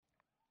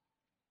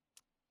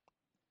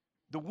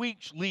The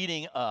weeks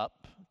leading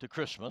up to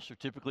Christmas are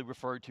typically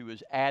referred to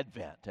as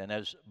Advent. And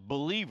as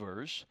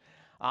believers,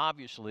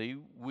 obviously,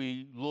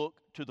 we look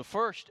to the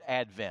first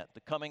Advent,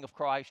 the coming of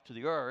Christ to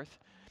the earth,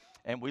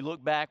 and we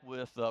look back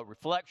with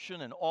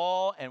reflection and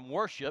awe and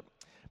worship.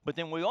 But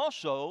then we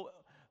also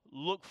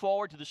look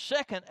forward to the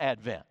second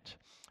Advent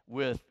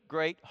with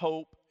great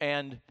hope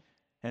and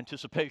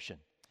anticipation.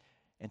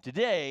 And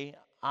today,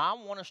 I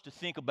want us to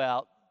think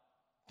about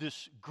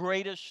this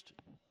greatest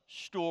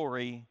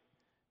story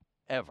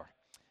ever.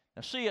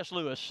 Now, C.S.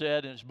 Lewis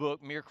said in his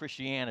book, Mere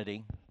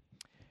Christianity,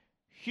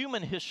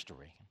 human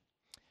history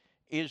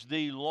is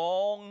the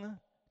long,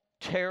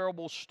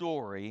 terrible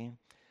story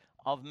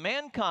of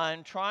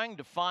mankind trying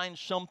to find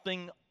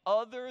something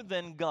other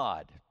than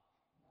God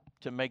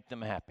to make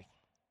them happy.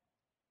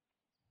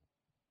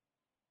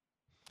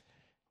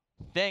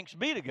 Thanks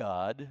be to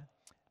God,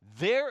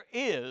 there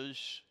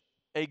is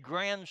a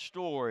grand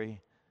story,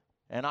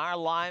 and our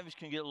lives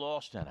can get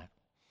lost in it.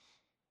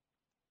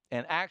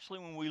 And actually,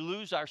 when we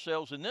lose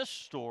ourselves in this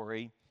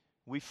story,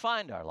 we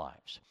find our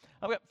lives.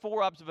 I've got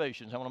 4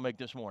 observations I want to make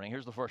this morning.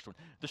 Here's the first one.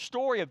 The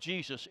story of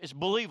Jesus is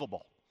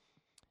believable.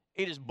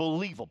 It is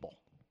believable.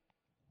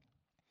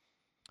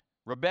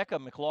 Rebecca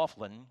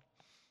McLaughlin,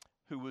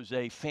 who was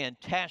a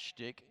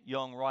fantastic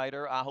young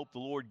writer, I hope the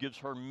Lord gives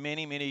her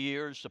many, many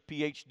years, a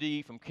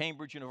PhD from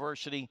Cambridge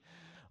University,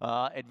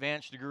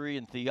 advanced degree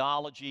in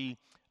theology,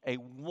 a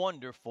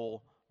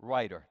wonderful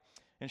writer.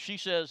 And she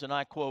says, and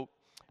I quote,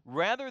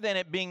 "Rather than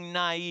it being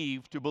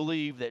naive to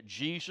believe that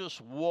Jesus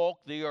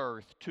walked the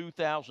earth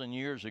 2,000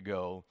 years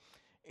ago,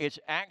 it's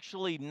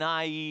actually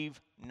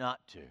naive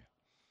not to."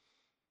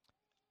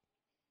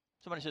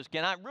 Somebody says,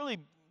 can I really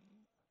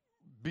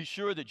be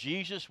sure that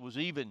Jesus was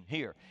even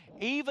here?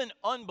 Even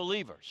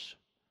unbelievers,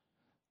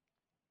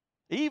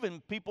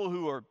 even people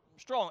who are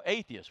strong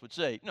atheists would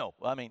say, no,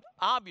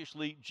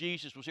 obviously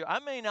Jesus was here. I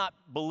may not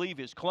believe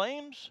his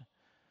claims,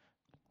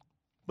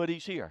 but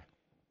he's here.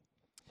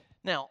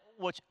 Now,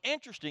 what's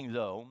interesting,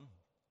 though,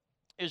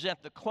 is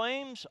that the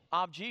claims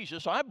of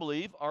Jesus, I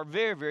believe, are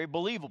very, very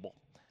believable.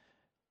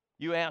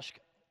 You ask,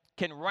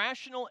 can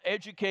rational,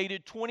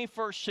 educated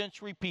 21st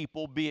century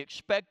people be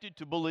expected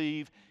to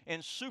believe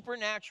in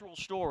supernatural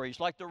stories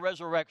like the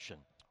resurrection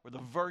or the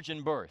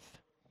virgin birth?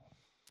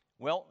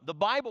 Well, the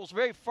Bible's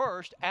very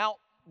first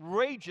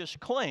outrageous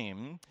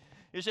claim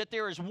is that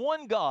there is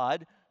one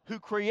God who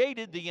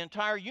created the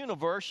entire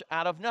universe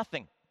out of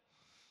nothing.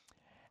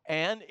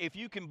 And if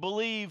you can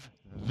believe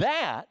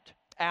that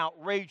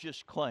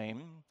outrageous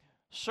claim,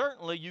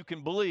 certainly you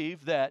can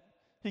believe that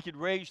he could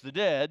raise the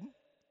dead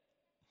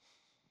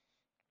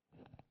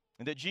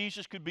and that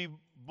Jesus could be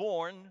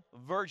born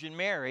of Virgin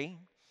Mary.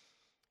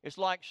 It's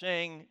like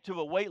saying to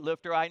a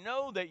weightlifter, I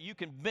know that you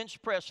can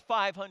bench press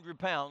 500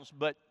 pounds,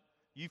 but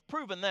you've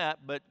proven that,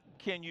 but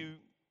can you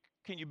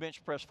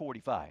bench press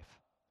 45?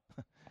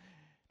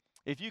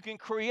 If you can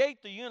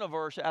create the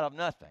universe out of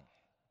nothing,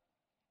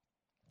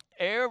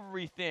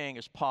 everything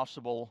is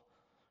possible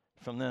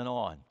from then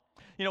on.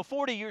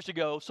 40 years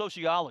ago,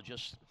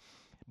 sociologists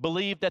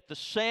believed that the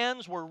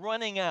sands were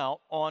running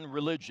out on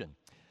religion.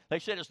 They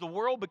said as the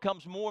world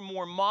becomes more and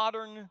more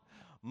modern,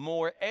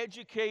 more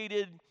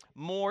educated,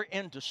 more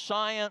into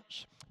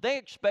science, they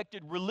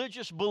expected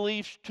religious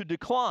beliefs to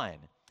decline.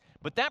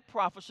 But that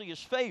prophecy has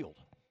failed.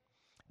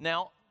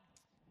 Now,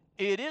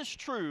 it is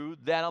true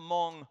that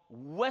among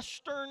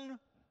Western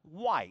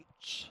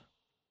whites,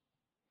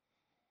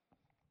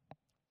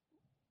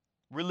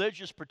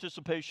 religious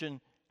participation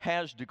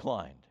has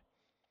declined.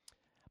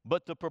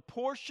 But the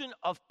proportion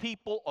of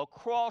people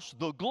across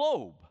the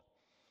globe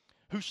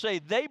who say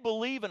they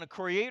believe in a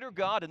creator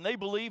God and they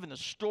believe in the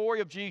story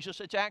of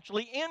Jesus, it's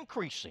actually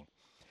increasing.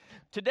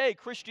 Today,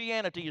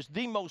 Christianity is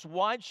the most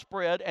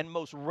widespread and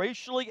most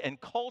racially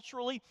and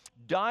culturally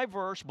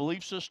diverse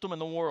belief system in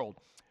the world.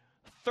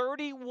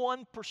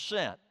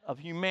 31% of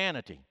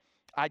humanity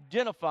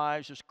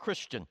identifies as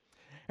Christian.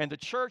 And the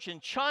church in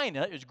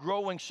China is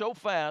growing so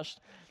fast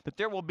that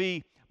there will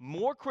be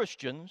more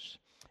Christians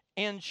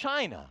in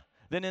China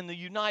than in the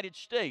United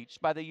States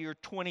by the year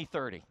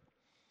 2030.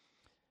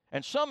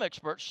 And some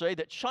experts say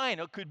that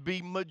China could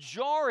be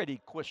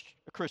majority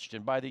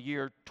Christian by the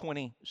year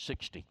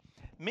 2060.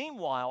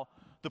 Meanwhile,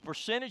 the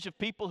percentage of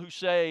people who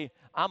say,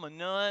 I'm a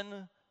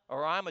nun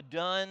or I'm a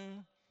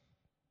dun,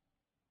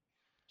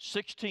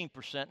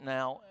 16%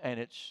 now, and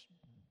it's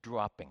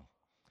dropping.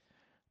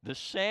 The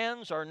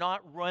sands are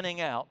not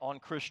running out on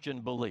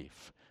Christian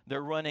belief.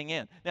 They're running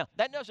in. Now,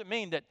 that doesn't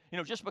mean that,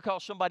 just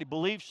because somebody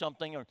believes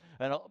something or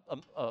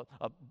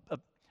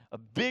a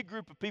big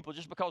group of people,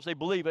 just because they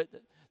believe it,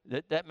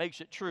 that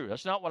makes it true.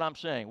 That's not what I'm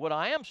saying. What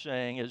I am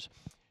saying is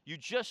you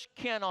just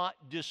cannot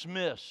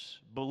dismiss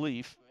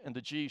belief in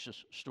the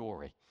Jesus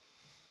story.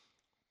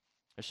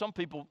 As some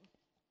people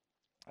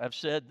have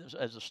said,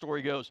 as the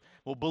story goes,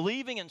 well,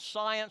 believing in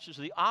science is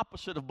the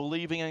opposite of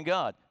believing in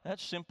God. That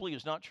simply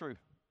is not true.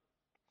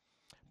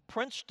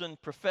 Princeton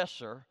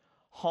professor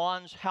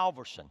Hans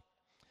Halvorson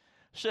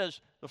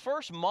says the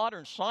first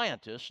modern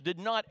scientists did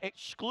not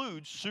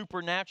exclude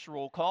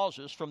supernatural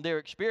causes from their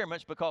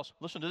experiments because,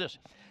 listen to this,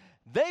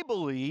 they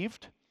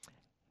believed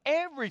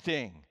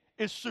everything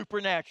is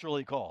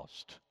supernaturally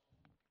caused.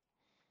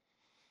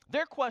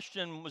 Their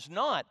question was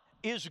not,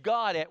 is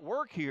God at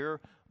work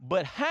here,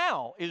 but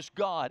how is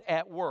God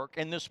at work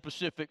in this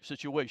specific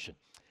situation?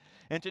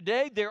 And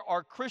today there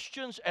are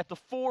Christians at the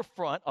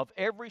forefront of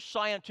every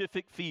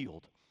scientific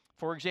field.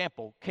 For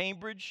example,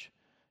 Cambridge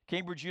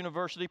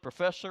University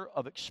professor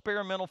of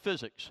experimental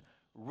physics,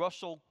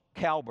 Russell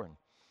Calburn.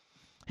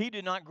 He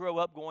did not grow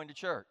up going to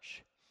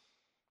church.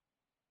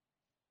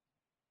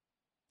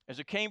 As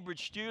a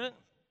Cambridge student,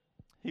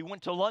 he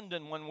went to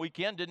London one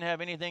weekend, didn't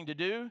have anything to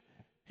do.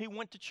 He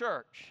went to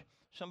church.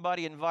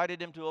 Somebody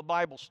invited him to a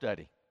Bible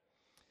study.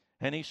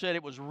 And he said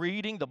it was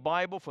reading the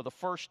Bible for the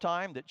first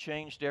time that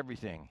changed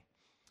everything.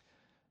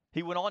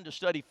 He went on to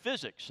study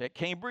physics at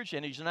Cambridge,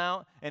 and he's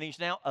now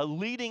a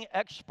leading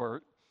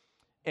expert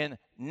in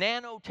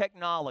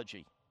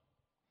nanotechnology.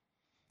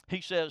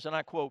 He says, and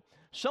I quote,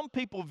 "Some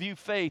people view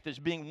faith as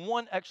being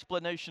one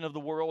explanation of the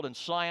world and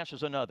science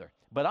as another.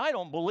 But I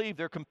don't believe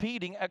they're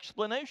competing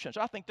explanations.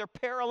 I think they're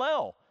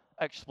parallel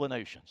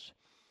explanations."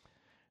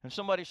 And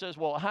somebody says,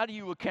 well, how do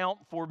you account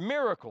for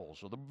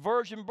miracles or the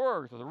virgin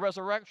birth or the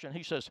resurrection?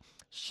 He says,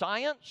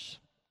 science,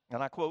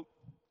 and I quote,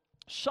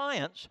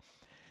 "Science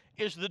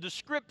is the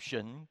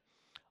description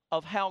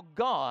of how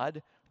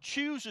God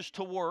chooses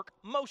to work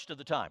most of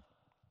the time.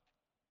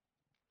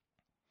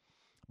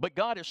 But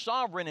God is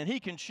sovereign and He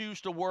can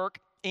choose to work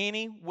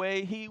any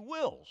way He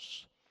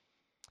wills.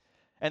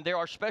 And there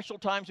are special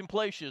times and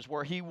places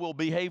where He will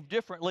behave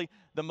differently,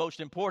 the most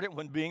important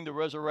one being the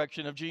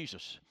resurrection of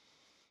Jesus.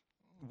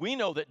 We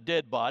know that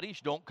dead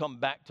bodies don't come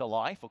back to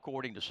life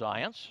according to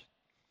science.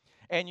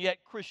 And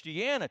yet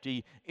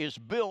Christianity is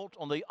built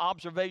on the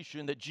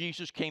observation that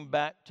Jesus came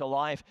back to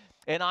life.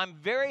 And I'm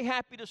very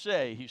happy to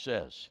say, he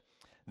says,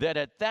 that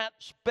at that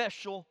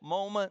special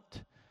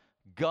moment,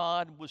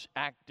 God was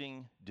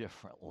acting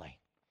differently.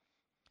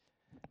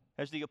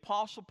 As the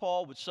Apostle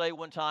Paul would say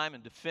one time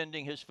in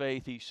defending his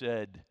faith, he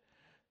said,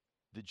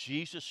 the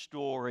Jesus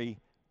story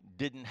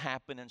didn't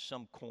happen in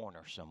some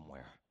corner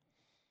somewhere.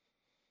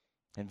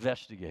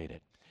 Investigate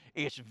it.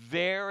 It's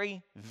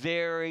very,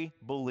 very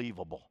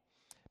believable.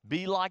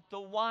 Be like the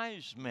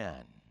wise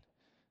men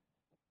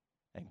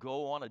and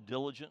go on a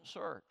diligent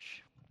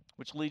search.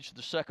 Which leads to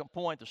the second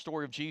point. The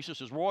story of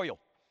Jesus is royal.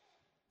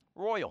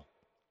 Royal.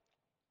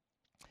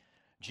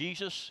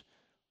 Jesus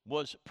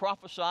was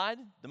prophesied,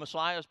 the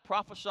Messiah is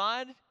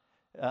prophesied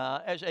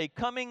as a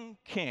coming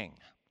king.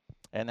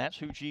 And that's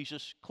who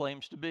Jesus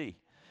claims to be.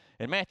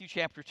 In Matthew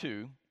chapter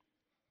 2,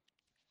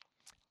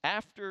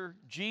 after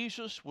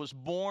Jesus was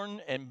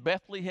born in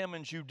Bethlehem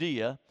in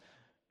Judea,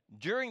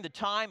 during the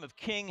time of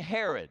King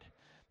Herod.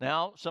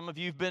 Now, some of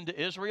you have been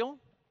to Israel,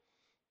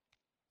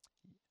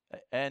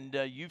 and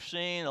you've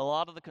seen a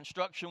lot of the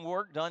construction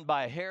work done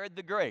by Herod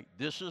the Great.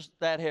 This is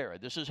that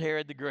Herod. This is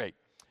Herod the Great,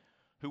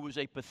 who was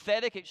a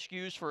pathetic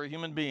excuse for a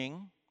human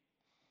being,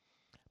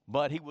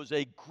 but he was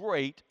a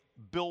great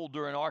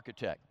builder and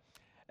architect.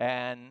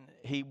 And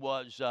he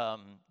was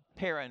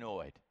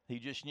paranoid. He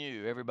just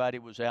knew everybody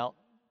was out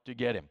to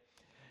get him.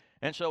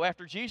 And so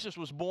after Jesus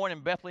was born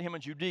in Bethlehem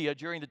in Judea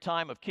during the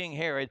time of King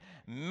Herod,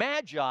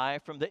 Magi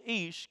from the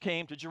east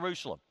came to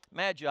Jerusalem.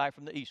 Magi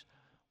from the east.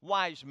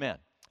 Wise men.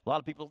 A lot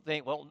of people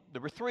think, well,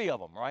 there were three of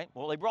them, right?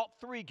 Well, they brought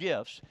three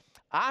gifts.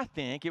 I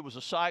think it was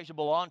a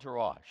sizable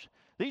entourage.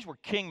 These were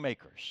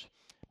kingmakers.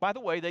 By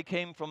the way, they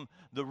came from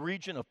the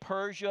region of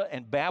Persia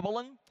and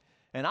Babylon.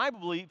 And I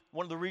believe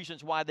one of the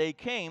reasons why they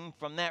came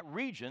from that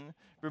region,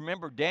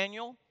 remember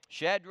Daniel,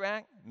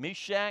 Shadrach,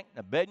 Meshach,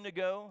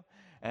 Abednego,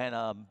 and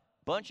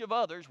bunch of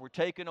others were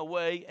taken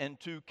away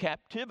into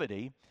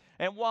captivity.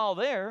 And while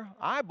there,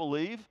 I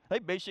believe, they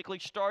basically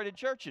started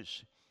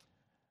churches.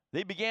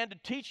 They began to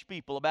teach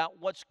people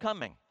about what's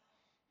coming.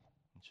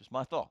 It's just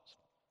my thoughts.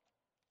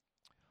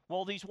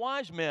 Well, these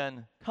wise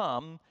men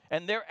come,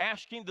 and they're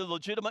asking the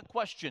legitimate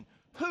question,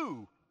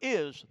 who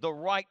is the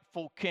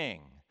rightful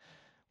king?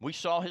 We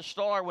saw his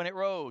star when it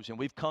rose, and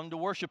we've come to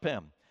worship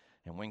him.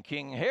 And when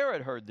King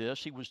Herod heard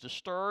this, he was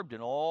disturbed,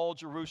 and all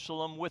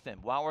Jerusalem with him.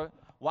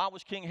 Why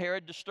was King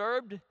Herod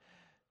disturbed?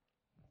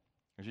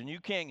 There's a new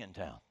king in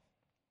town.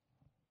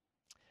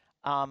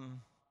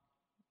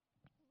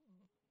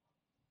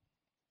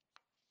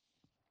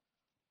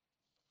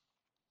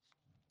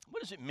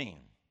 What does it mean?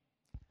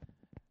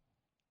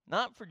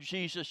 Not for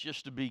Jesus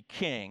just to be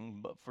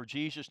king, but for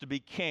Jesus to be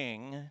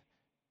king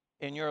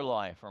in your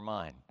life or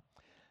mine.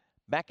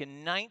 Back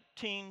in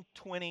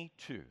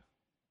 1922,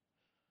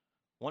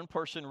 one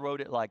person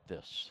wrote it like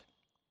this.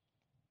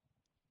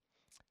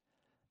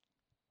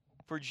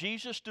 For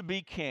Jesus to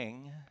be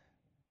king,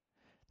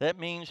 that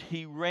means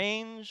he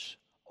reigns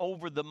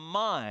over the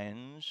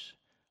minds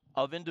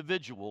of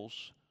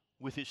individuals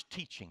with his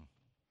teaching.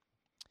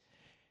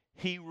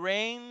 He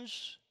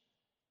reigns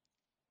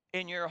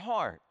in your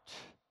heart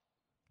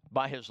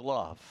by his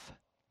love.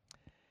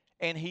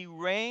 And he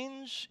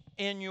reigns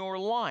in your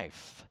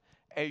life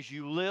as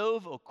you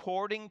live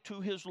according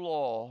to His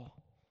law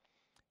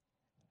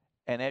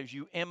and as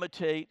you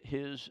imitate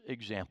His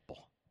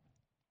example.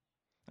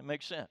 It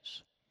makes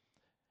sense.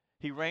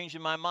 He reigns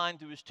in my mind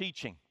through His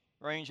teaching,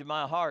 reigns in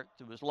my heart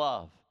through His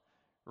love,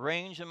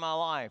 reigns in my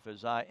life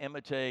as I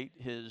imitate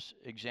His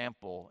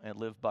example and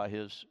live by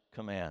His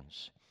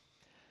commands.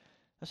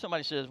 And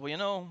somebody says, well, you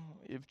know,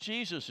 if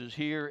Jesus is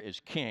here as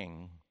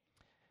king,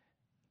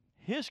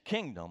 His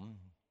kingdom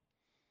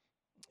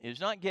is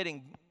not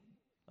getting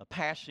a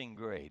passing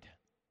grade.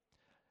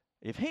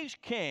 If He's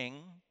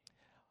king,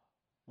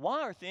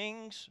 why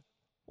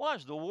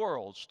is the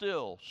world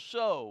still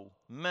so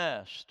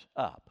messed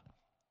up?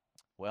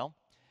 Well,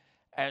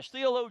 as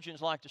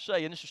theologians like to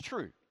say, and this is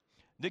true,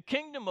 the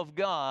kingdom of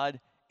God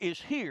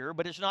is here,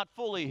 but it's not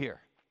fully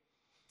here.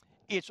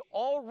 It's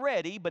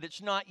already, but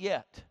it's not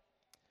yet.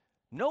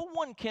 No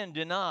one can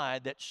deny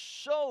that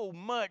so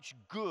much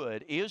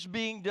good is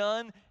being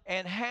done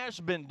and has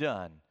been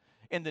done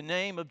in the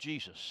name of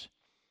Jesus.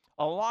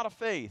 A lot of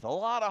faith, a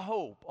lot of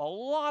hope, a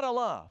lot of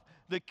love.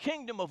 The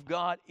kingdom of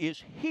God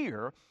is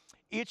here.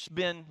 It's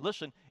been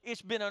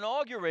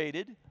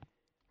inaugurated,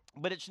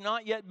 but it's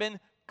not yet been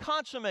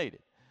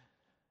consummated.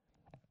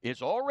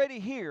 It's already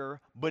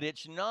here, but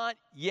it's not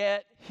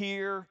yet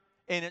here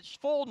in its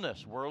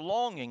fullness. We're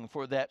longing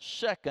for that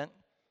second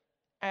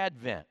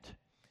advent.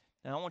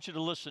 Now, I want you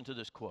to listen to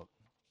this quote.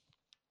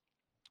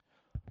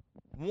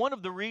 One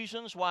of the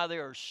reasons why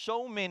there are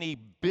so many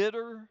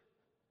bitter,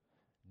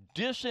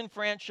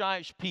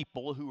 disenfranchised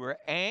people who are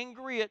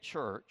angry at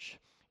church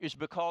is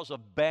because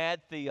of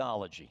bad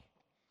theology.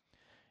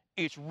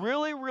 It's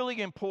really,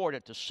 really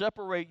important to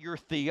separate your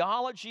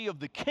theology of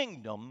the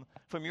kingdom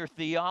from your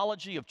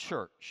theology of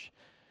church.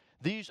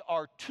 These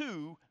are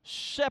two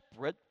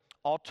separate,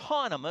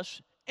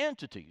 autonomous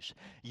entities.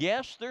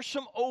 Yes, there's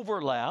some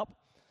overlap,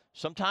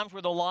 sometimes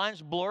where the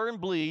lines blur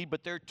and bleed,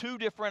 but they're two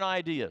different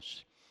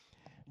ideas.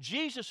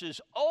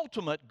 Jesus'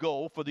 ultimate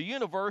goal for the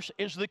universe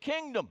is the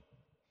kingdom.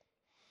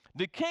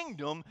 The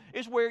kingdom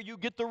is where you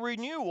get the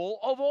renewal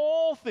of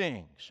all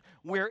things,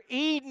 where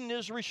Eden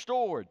is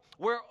restored,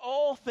 where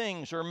all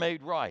things are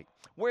made right,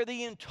 where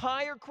the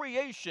entire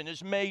creation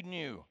is made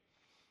new.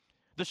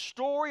 The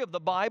story of the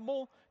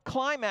Bible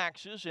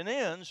climaxes and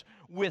ends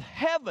with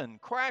heaven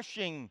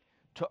crashing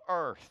to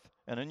earth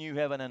and a new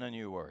heaven and a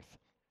new earth.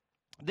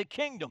 The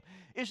kingdom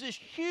is this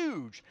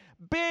huge,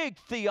 big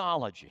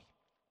theology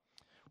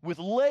with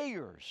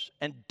layers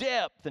and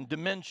depth and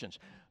dimensions.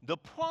 The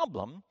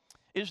problem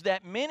is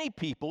that many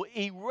people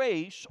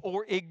erase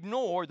or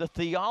ignore the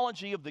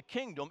theology of the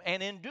kingdom,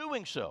 and in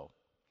doing so,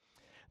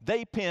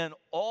 they pin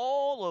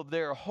all of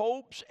their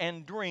hopes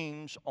and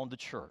dreams on the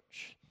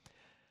church.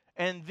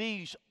 And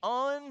these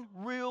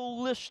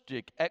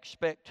unrealistic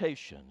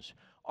expectations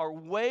are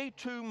way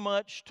too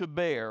much to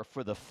bear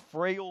for the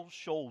frail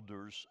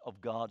shoulders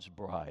of God's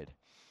bride.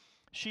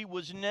 She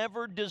was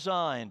never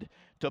designed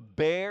to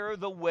bear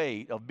the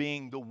weight of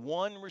being the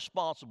one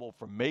responsible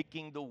for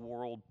making the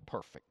world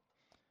perfect.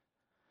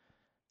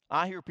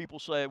 I hear people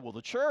say, well,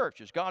 the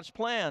church is God's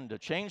plan to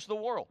change the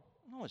world.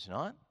 No, it's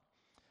not.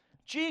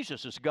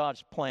 Jesus is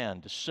God's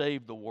plan to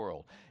save the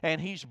world. And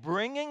He's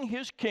bringing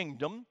His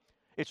kingdom.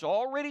 It's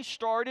already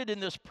started in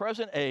this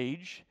present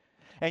age.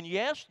 And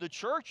yes, the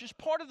church is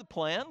part of the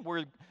plan.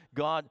 We're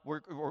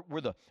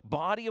the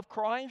body of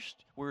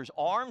Christ. We're His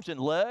arms and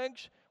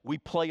legs. We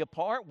play a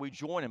part. We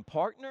join and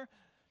partner.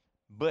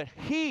 But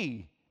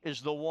He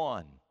is the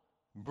one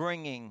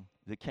bringing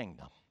the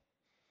kingdom.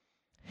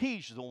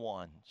 He's the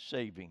one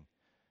saving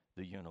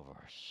the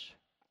universe.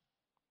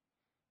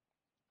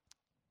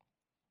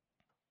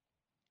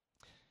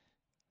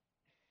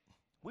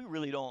 We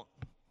really don't,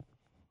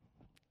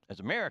 as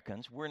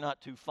Americans, we're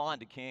not too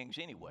fond of kings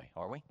anyway,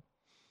 are we?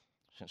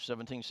 Since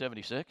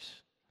 1776.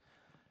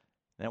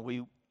 Now,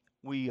 we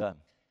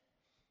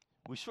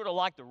sort of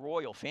like the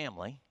royal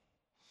family,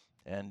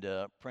 and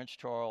Prince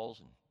Charles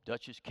and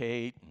Duchess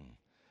Kate,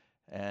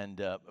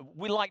 and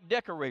we like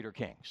decorator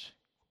kings.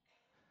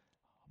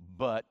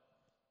 But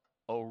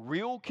a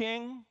real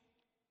king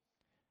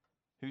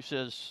who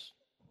says,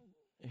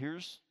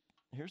 here's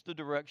the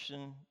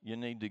direction you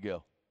need to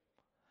go.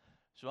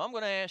 So I'm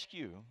going to ask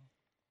you,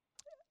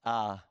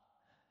 are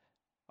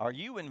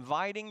you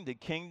inviting the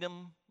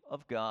kingdom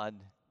of God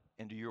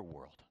into your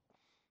world?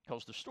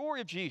 Because the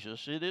story of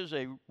Jesus, it is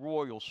a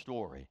royal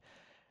story.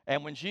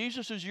 And when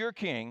Jesus is your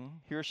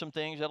king, here are some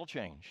things that'll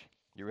change.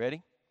 You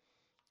ready?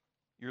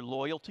 Your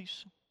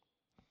loyalties,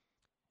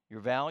 your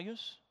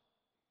values,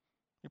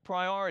 your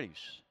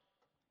priorities,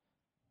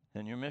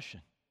 and your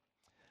mission.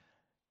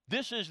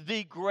 This is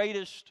the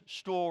greatest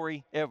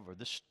story ever,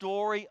 the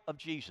story of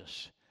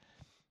Jesus.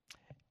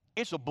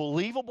 It's a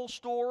believable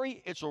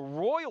story. It's a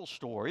royal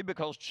story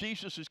because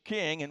Jesus is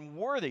king and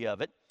worthy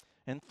of it.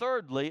 And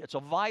thirdly, it's a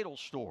vital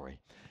story.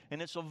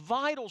 And it's a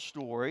vital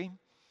story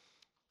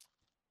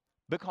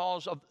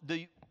because of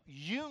the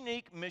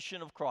unique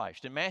mission of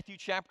Christ. In Matthew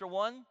chapter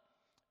 1,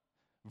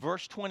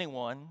 verse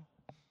 21,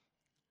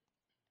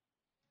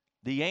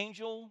 the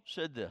angel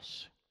said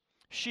this,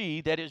 she,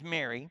 that is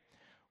Mary,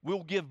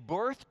 will give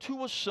birth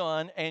to a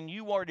son, and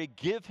you are to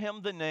give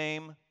him the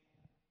name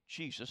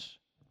Jesus.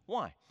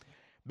 Why?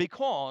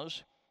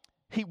 Because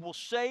he will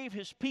save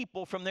his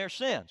people from their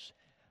sins.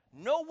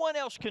 No one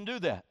else can do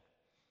that.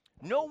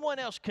 No one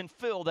else can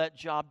fill that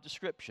job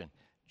description.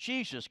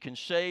 Jesus can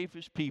save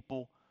his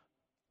people,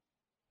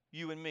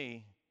 you and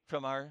me,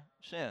 from our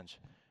sins.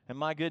 And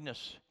my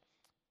goodness,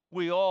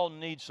 we all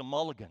need some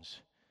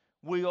mulligans.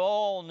 We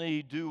all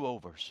need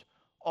do-overs.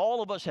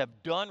 All of us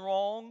have done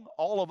wrong.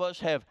 All of us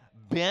have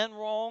been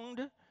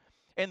wronged.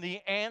 And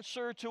the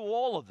answer to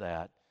all of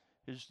that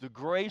is the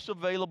grace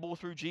available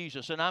through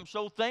Jesus. And I'm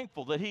so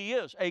thankful that he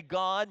is a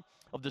God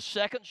of the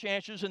second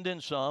chances and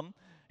then some.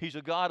 He's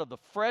a God of the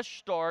fresh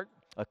start,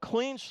 a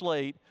clean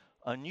slate,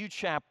 a new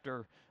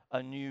chapter,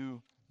 a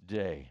new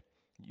day.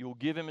 You'll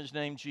give him his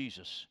name,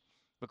 Jesus,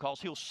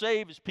 because he'll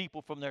save his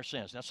people from their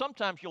sins. Now,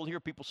 sometimes you'll hear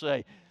people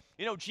say,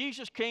 you know,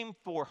 Jesus came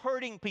for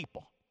hurting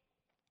people.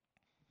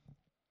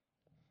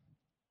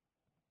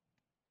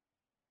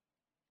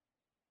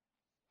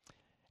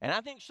 And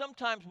I think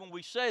sometimes when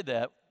we say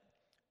that,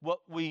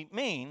 what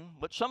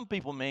some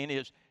people mean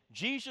is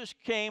Jesus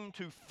came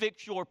to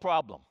fix your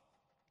problem.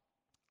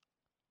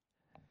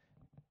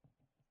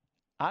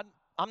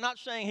 I'm not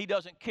saying he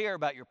doesn't care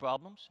about your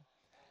problems.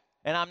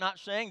 And I'm not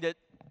saying that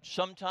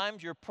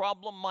sometimes your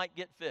problem might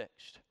get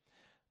fixed.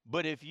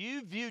 But if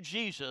you view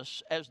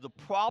Jesus as the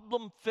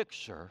problem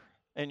fixer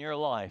in your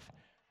life,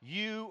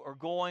 you are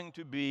going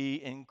to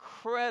be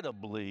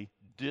incredibly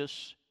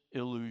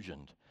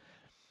disillusioned.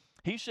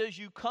 He says,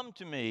 you come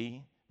to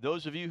me,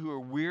 those of you who are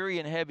weary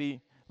and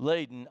heavy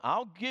laden,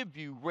 I'll give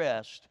you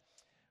rest.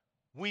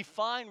 We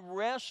find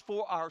rest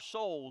for our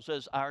souls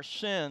as our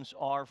sins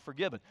are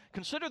forgiven.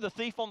 Consider the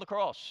thief on the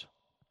cross.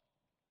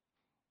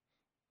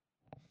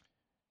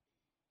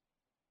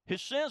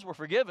 His sins were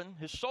forgiven.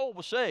 His soul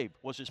was saved.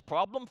 Was his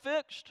problem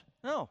fixed?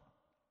 No.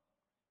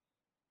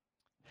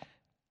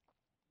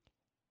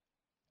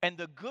 And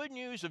the good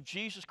news of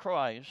Jesus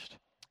Christ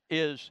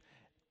is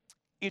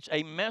it's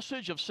a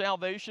message of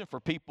salvation for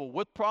people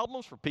with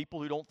problems, for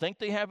people who don't think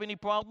they have any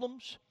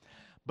problems.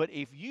 But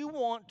if you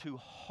want to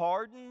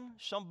harden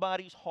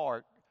somebody's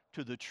heart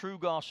to the true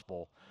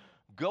gospel,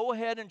 go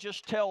ahead and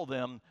just tell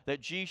them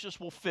that Jesus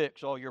will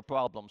fix all your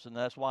problems, and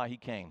that's why he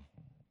came.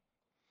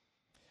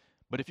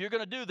 But if you're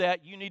going to do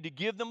that, you need to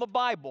give them a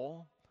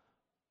Bible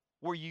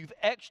where you've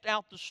X'd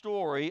out the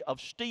story of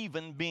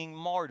Stephen being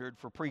martyred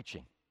for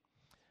preaching.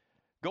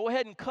 Go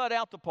ahead and cut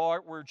out the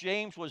part where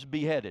James was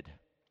beheaded.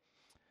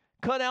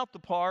 Cut out the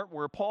part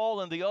where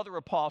Paul and the other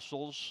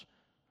apostles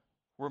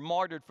were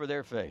martyred for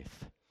their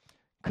faith.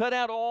 Cut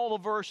out all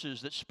the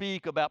verses that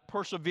speak about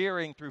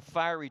persevering through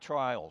fiery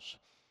trials,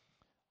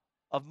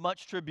 of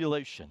much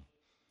tribulation,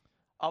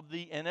 of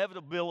the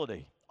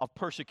inevitability of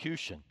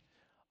persecution,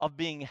 of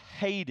being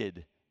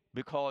hated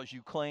because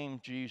you claim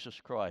Jesus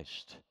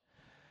Christ.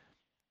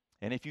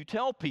 And if you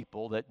tell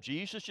people that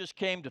Jesus just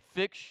came to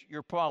fix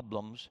your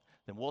problems,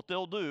 then what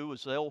they'll do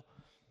is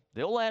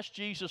they'll ask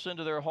Jesus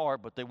into their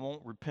heart, but they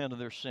won't repent of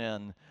their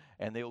sin,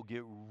 and they'll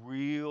get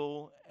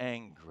real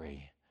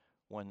angry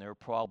when their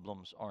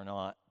problems are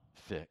not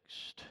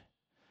fixed.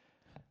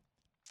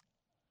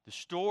 The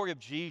story of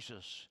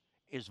Jesus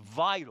is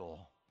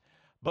vital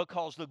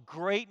because the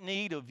great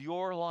need of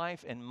your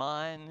life and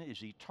mine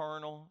is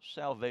eternal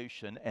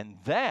salvation, and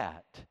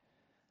that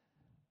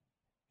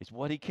is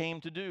what he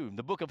came to do.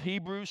 The book of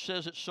Hebrews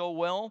says it so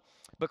well,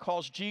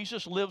 because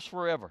Jesus lives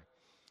forever.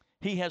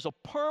 He has a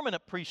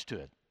permanent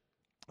priesthood.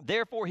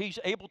 Therefore, he's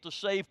able to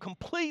save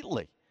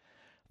completely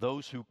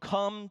those who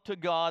come to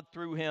God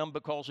through him,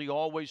 because he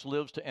always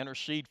lives to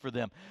intercede for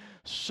them.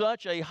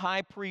 Such a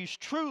high priest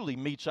truly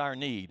meets our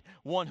need,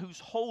 one who's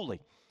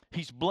holy.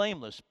 He's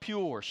blameless,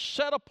 pure,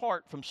 set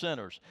apart from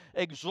sinners,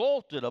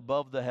 exalted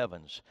above the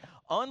heavens.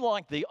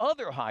 Unlike the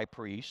other high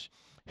priests,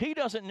 he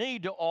doesn't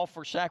need to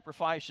offer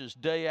sacrifices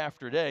day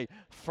after day,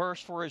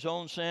 first for his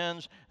own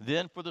sins,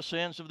 then for the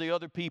sins of the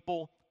other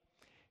people.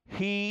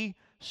 He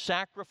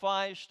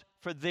sacrificed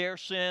for their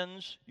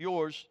sins,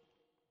 yours,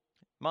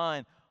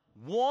 mine,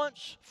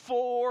 once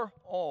for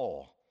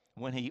all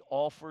when he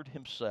offered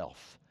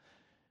himself.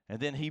 And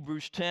then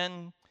Hebrews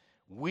 10,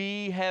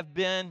 we have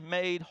been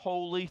made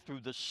holy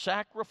through the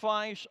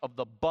sacrifice of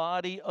the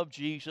body of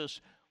Jesus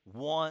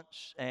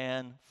once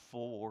and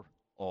for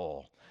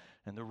all.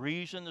 And the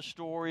reason the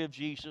story of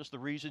Jesus, the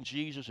reason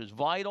Jesus is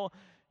vital,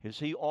 is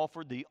he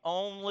offered the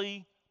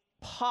only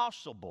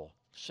possible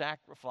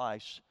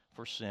sacrifice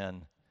for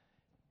sin,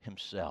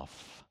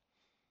 himself.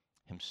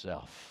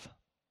 Himself.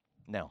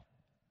 Now,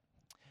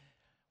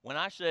 when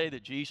I say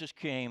that Jesus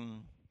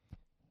came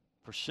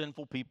for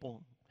sinful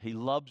people, he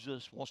loves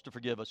us, wants to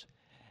forgive us,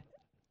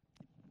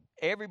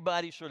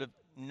 everybody sort of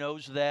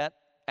knows that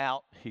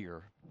out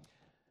here.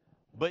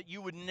 But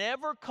you would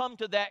never come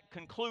to that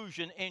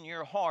conclusion in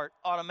your heart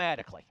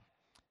automatically.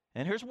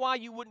 And here's why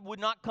you would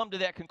not come to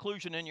that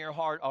conclusion in your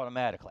heart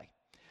automatically.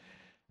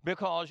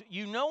 Because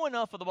you know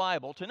enough of the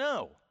Bible to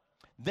know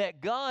that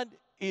God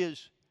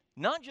is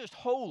not just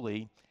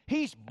holy,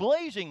 he's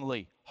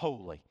blazingly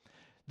holy.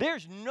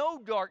 There's no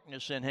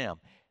darkness in him.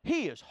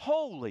 He is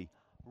holy,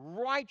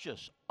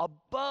 righteous,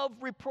 above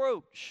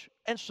reproach.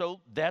 And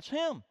so that's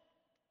him.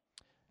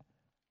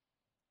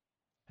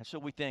 And so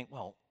we think,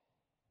 well,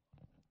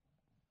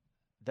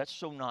 that's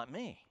so not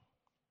me.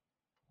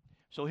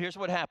 So here's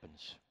what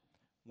happens.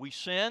 We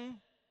sin,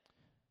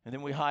 and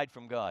then we hide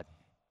from God.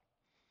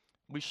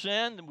 We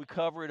sin, and we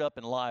cover it up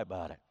and lie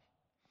about it.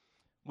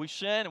 We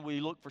sin, and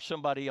we look for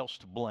somebody else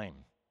to blame.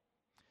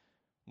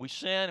 We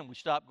sin, and we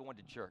stop going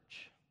to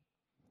church.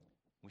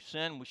 We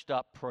sin, and we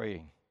stop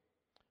praying.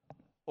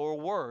 Or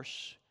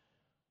worse,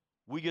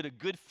 we get a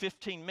good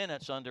 15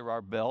 minutes under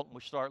our belt, and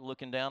we start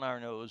looking down our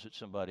nose at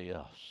somebody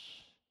else.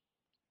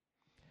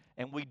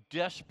 And we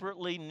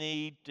desperately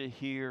need to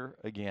hear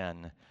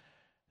again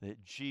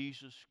that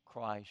Jesus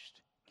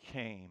Christ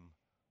came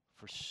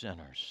for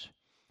sinners.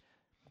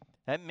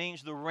 That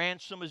means the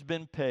ransom has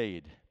been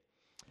paid.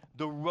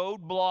 The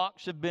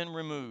roadblocks have been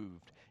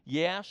removed.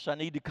 Yes, I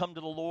need to come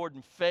to the Lord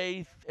in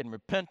faith and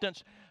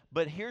repentance,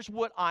 but here's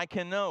what I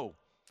can know.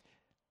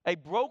 A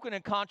broken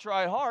and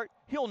contrite heart,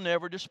 He'll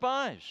never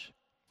despise.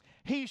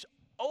 He's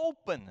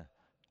open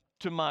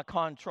to my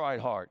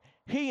contrite heart.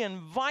 He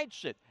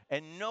invites it,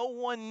 and no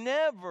one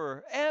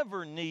never,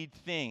 ever need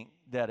think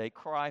that a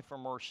cry for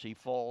mercy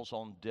falls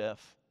on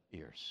deaf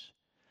ears.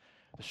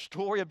 The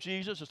story of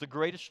Jesus is the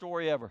greatest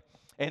story ever,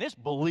 and it's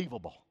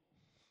believable.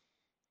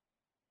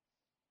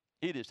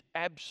 It is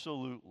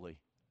absolutely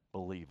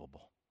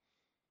believable.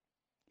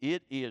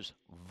 It is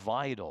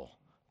vital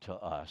to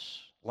us.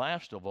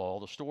 Last of all,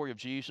 the story of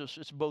Jesus,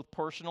 it's both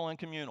personal and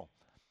communal.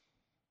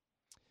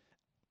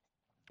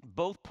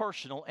 Both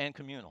personal and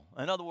communal.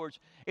 In other words,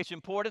 it's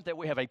important that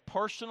we have a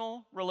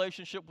personal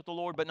relationship with the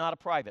Lord, but not a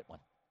private one.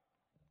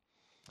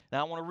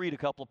 Now, I want to read a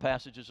couple of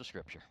passages of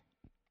Scripture.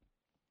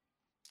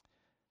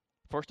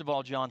 First of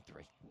all, John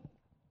 3.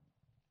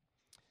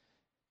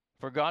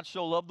 For God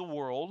so loved the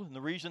world, and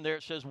the reason there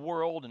it says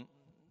world and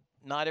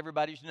not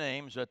everybody's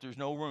name is that there's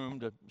no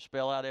room to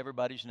spell out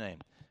everybody's name.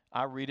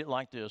 I read it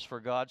like this. For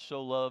God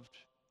so loved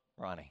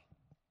Ronnie,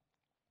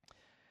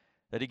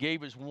 that He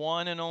gave His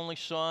one and only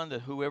Son,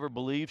 that whoever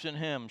believes in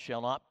Him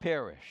shall not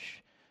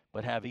perish,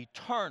 but have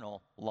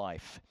eternal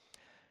life.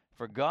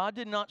 For God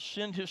did not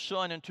send His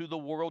Son into the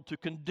world to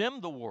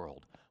condemn the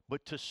world,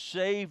 but to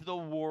save the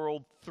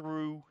world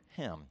through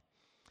Him.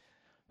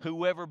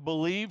 Whoever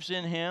believes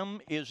in Him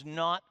is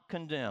not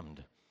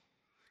condemned,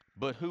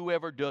 but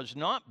whoever does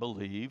not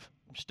believe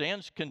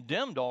stands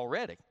condemned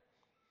already,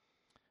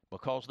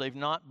 because they've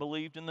not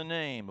believed in the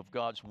name of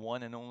God's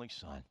one and only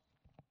Son.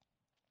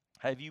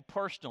 Have you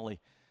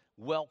personally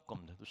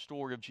welcomed the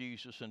story of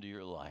Jesus into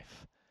your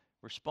life,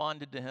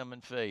 responded to Him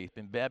in faith,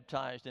 been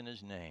baptized in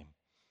His name,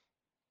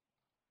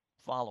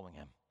 following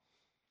Him?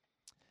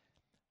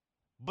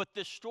 But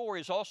this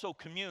story is also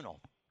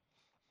communal.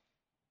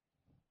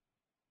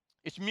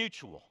 It's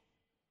mutual.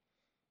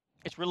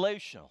 It's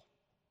relational.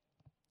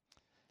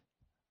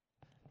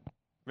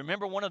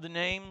 Remember, one of the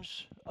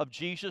names of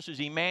Jesus is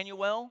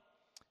Emmanuel.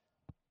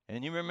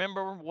 And you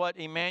remember what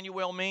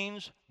Emmanuel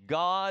means?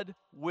 God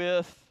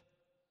with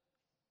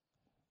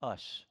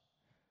us.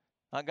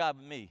 Not God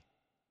with me,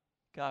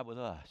 God with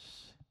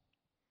us.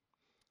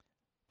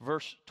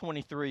 Verse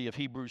 23 of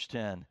Hebrews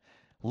 10.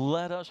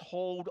 Let us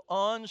hold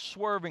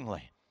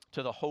unswervingly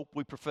to the hope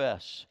we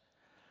profess.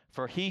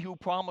 For He who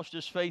promised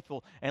is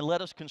faithful, and let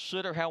us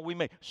consider how we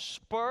may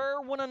spur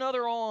one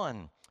another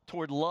on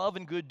toward love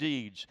and good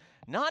deeds,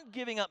 not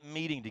giving up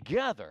meeting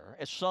together,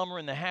 as some are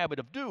in the habit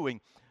of doing,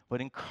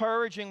 but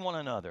encouraging one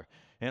another,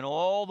 and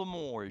all the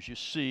more as you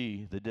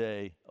see the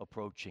day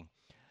approaching.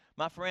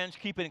 My friends,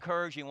 keep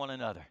encouraging one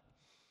another.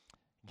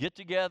 Get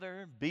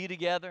together, be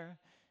together.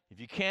 If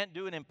you can't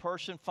do it in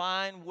person,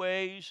 find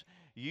ways.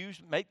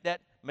 Make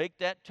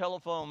that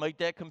telephone, make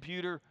that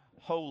computer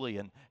holy,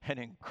 and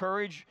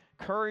encourage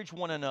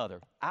one another.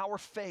 Our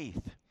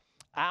faith,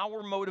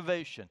 our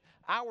motivation,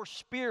 our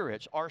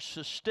spirits are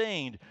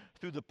sustained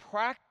through the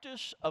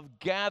practice of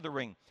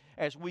gathering.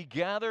 As we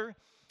gather,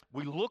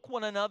 we look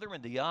one another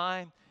in the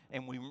eye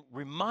and we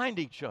remind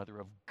each other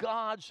of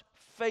God's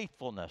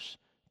faithfulness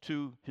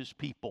to His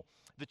people.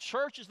 The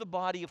church is the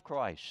body of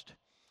Christ.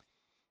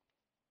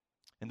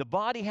 And the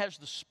body has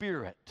the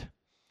Spirit.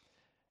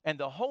 And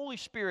the Holy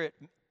Spirit,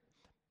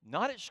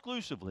 not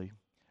exclusively,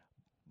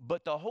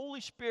 but the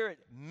Holy Spirit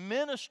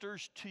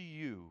ministers to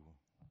you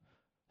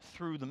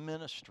through the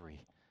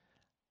ministry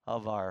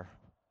of our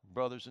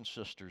brothers and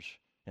sisters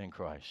in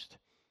Christ.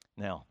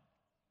 Now,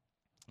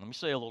 let me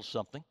say a little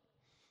something.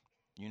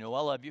 You know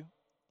I love you.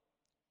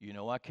 You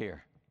know I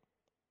care.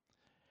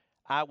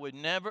 I would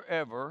never,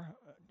 ever,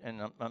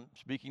 and I'm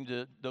speaking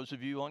to those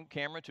of you on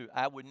camera too,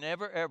 I would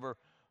never, ever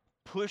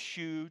push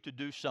you to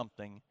do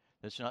something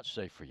that's not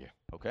safe for you,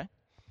 okay?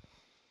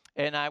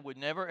 And I would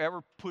never,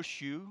 ever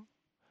push you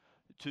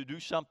to do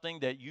something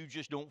that you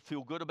just don't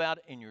feel good about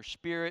in your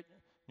spirit,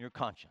 in your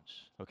conscience,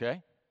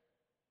 okay?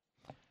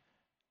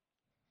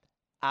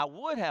 I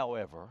would,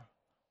 however,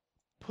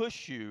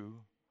 push you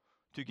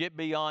to get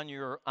beyond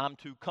your I'm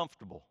too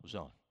comfortable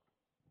zone,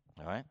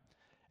 all right?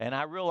 And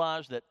I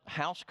realize that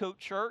house coat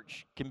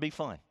church can be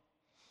fun.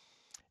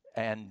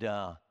 And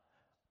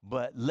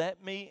but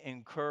let me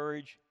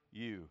encourage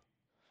you.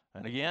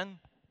 And again,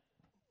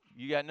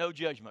 you got no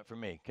judgment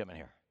from me coming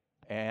here,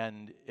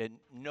 and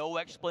no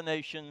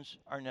explanations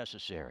are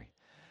necessary.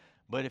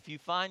 But if you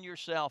find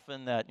yourself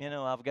in that,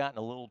 I've gotten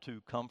a little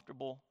too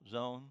comfortable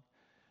zone,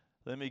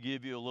 let me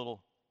give you a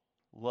little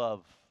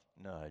love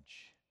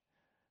nudge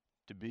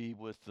to be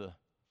with the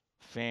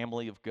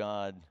family of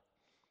God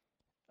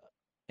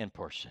in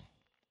person.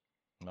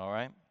 All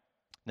right?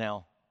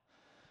 Now,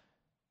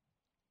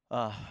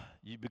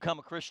 you become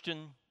a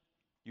Christian,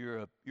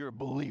 you're a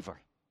believer.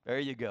 There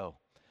you go.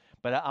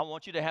 But I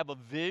want you to have a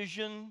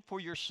vision for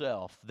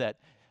yourself that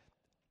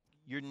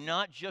you're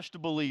not just a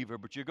believer,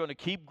 but you're going to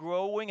keep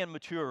growing and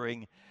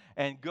maturing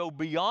and go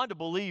beyond a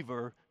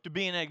believer to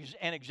be an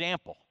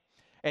example.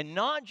 And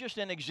not just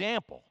an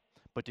example,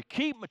 but to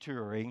keep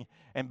maturing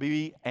and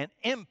be an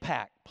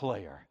impact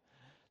player.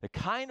 The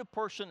kind of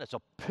person that's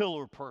a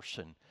pillar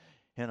person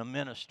in a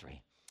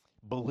ministry.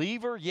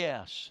 Believer,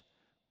 yes,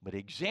 but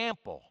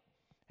example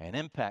and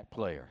impact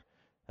player.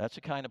 That's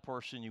the kind of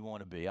person you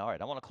want to be. All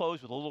right, I want to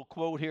close with a little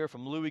quote here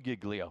from Louis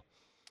Giglio,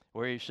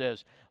 where he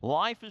says,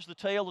 "Life is the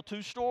tale of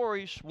two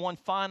stories, one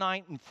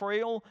finite and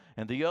frail,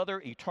 and the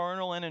other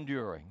eternal and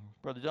enduring."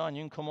 Brother Don,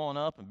 you can come on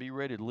up and be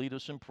ready to lead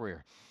us in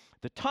prayer.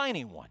 The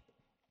tiny one,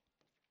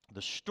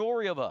 the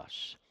story of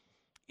us,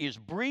 is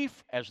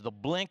brief as the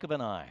blink of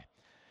an eye.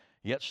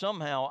 Yet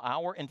somehow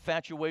our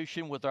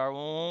infatuation with our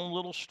own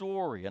little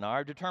story and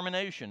our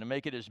determination to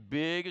make it as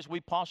big as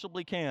we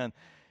possibly can,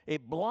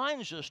 it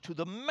blinds us to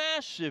the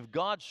massive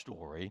God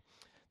story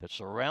that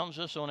surrounds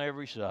us on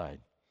every side.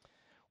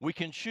 We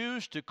can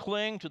choose to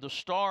cling to the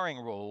starring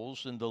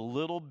roles in the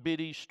little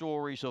bitty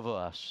stories of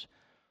us,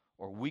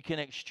 or we can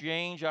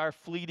exchange our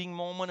fleeting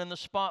moment in the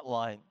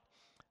spotlight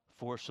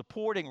for a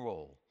supporting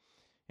role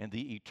in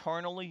the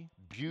eternally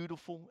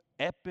beautiful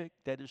epic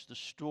that is the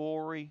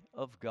story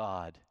of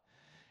God.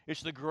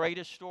 It's the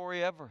greatest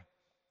story ever.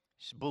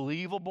 It's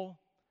believable.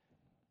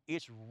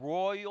 It's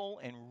royal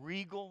and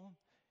regal.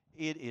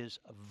 It is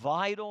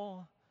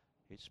vital.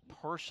 It's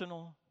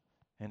personal.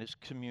 And it's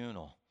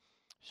communal.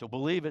 So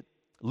believe it.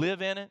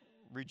 Live in it.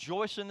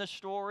 Rejoice in this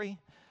story.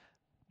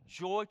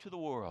 Joy to the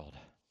world.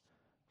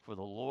 For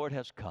the Lord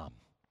has come.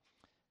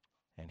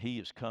 And he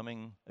is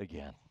coming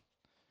again.